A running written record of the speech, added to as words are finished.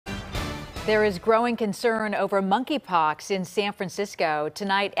There is growing concern over monkeypox in San Francisco.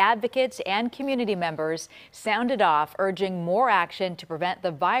 Tonight, advocates and community members sounded off, urging more action to prevent the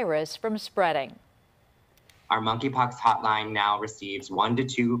virus from spreading. Our monkeypox hotline now receives 1 to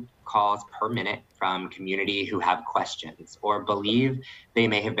 2 calls per minute from community who have questions or believe they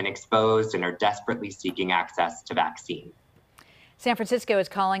may have been exposed and are desperately seeking access to vaccine. San Francisco is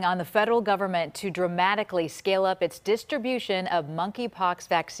calling on the federal government to dramatically scale up its distribution of monkeypox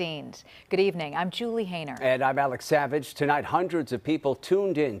vaccines. Good evening. I'm Julie Hayner. And I'm Alex Savage. Tonight, hundreds of people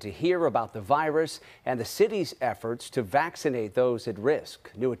tuned in to hear about the virus and the city's efforts to vaccinate those at risk.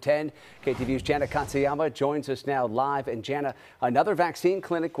 New at 10, KTVU's Jana Katsuyama joins us now live. And Jana, another vaccine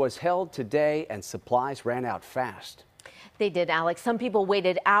clinic was held today and supplies ran out fast. They did, Alex. Some people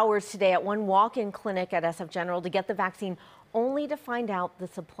waited hours today at one walk-in clinic at SF General to get the vaccine, only to find out the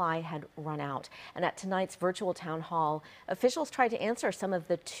supply had run out. And at tonight's virtual town hall, officials tried to answer some of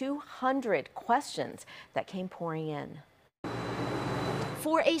the 200 questions that came pouring in.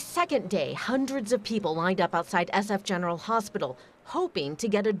 For a second day, hundreds of people lined up outside SF General Hospital, hoping to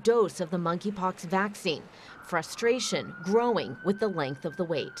get a dose of the monkeypox vaccine. Frustration growing with the length of the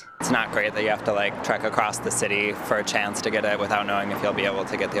wait. It's not great that you have to trek across the city for a chance to get it without knowing if you'll be able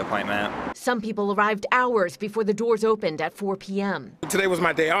to get the appointment. Some people arrived hours before the doors opened at 4 p.m. Today was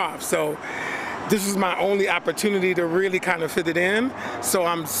my day off, so this was my only opportunity to really kind of fit it in. So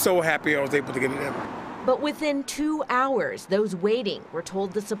I'm so happy I was able to get it in. But within 2 hours, those waiting were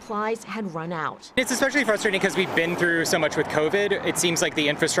told the supplies had run out. It's especially frustrating because we've been through so much with COVID. It seems like the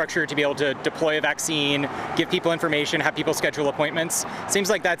infrastructure to be able to deploy a vaccine, give people information, have people schedule appointments, seems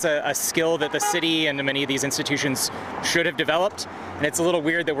like that's a skill that the city and many of these institutions should have developed. And it's a little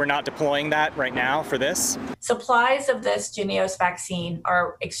weird that we're not deploying that right now for this. Supplies of this Jynneos vaccine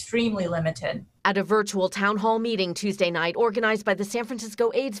are extremely limited. At a virtual town hall meeting Tuesday night organized by the San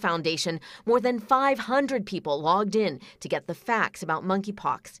Francisco AIDS Foundation, more than 500 people logged in to get the facts about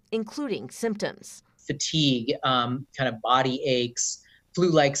monkeypox, including symptoms. Fatigue, kind of body aches,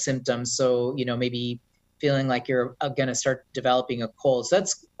 flu-like symptoms. So, maybe feeling like you're going to start developing a cold. So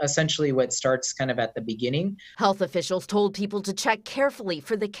that's essentially what starts kind of at the beginning. Health officials told people to check carefully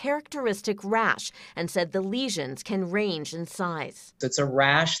for the characteristic rash and said the lesions can range in size. So it's a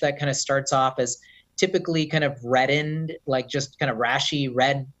rash that kind of starts off as typically kind of reddened, like just kind of rashy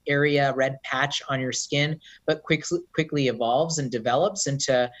red area, red patch on your skin, but quickly evolves and develops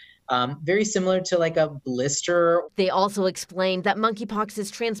into very similar to like a blister. They also explained that monkeypox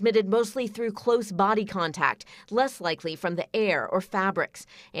is transmitted mostly through close body contact, less likely from the air or fabrics.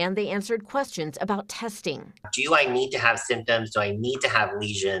 And they answered questions about testing. Do I need to have symptoms? Do I need to have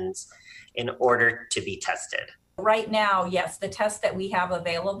lesions in order to be tested? Right now, yes, the tests that we have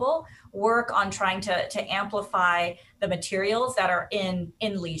available work on trying to amplify the materials that are in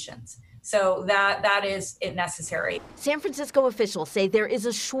lesions. So that is necessary. San Francisco officials say there is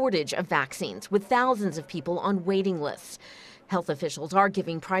a shortage of vaccines, with thousands of people on waiting lists. Health officials are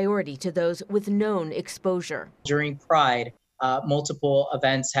giving priority to those with known exposure. During Pride, multiple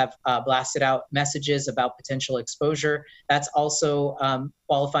events have blasted out messages about potential exposure. That's also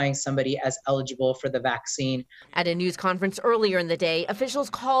qualifying somebody as eligible for the vaccine. At a news conference earlier in the day,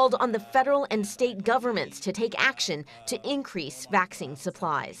 officials called on the federal and state governments to take action to increase vaccine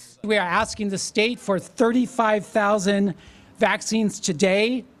supplies. We are asking the state for 35,000 vaccines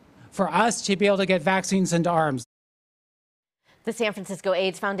today for us to be able to get vaccines into arms. The San Francisco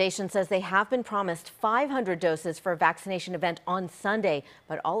AIDS Foundation says they have been promised 500 doses for a vaccination event on Sunday,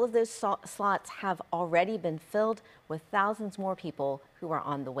 but all of those slots have already been filled with thousands more people who are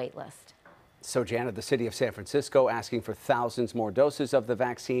on the wait list. So, Jana, the city of San Francisco asking for thousands more doses of the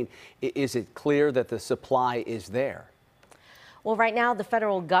vaccine. Is it clear that the supply is there? Well, right now, the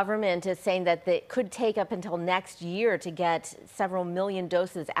federal government is saying that it could take up until next year to get several million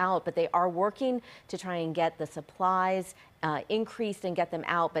doses out, but they are working to try and get the supplies increased and get them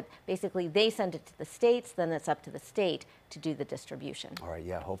out. But basically, they send it to the states, then it's up to the state to do the distribution. All right,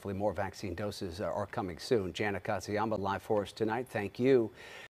 yeah, hopefully more vaccine doses are coming soon. Jana Katsuyama live for us tonight. Thank you.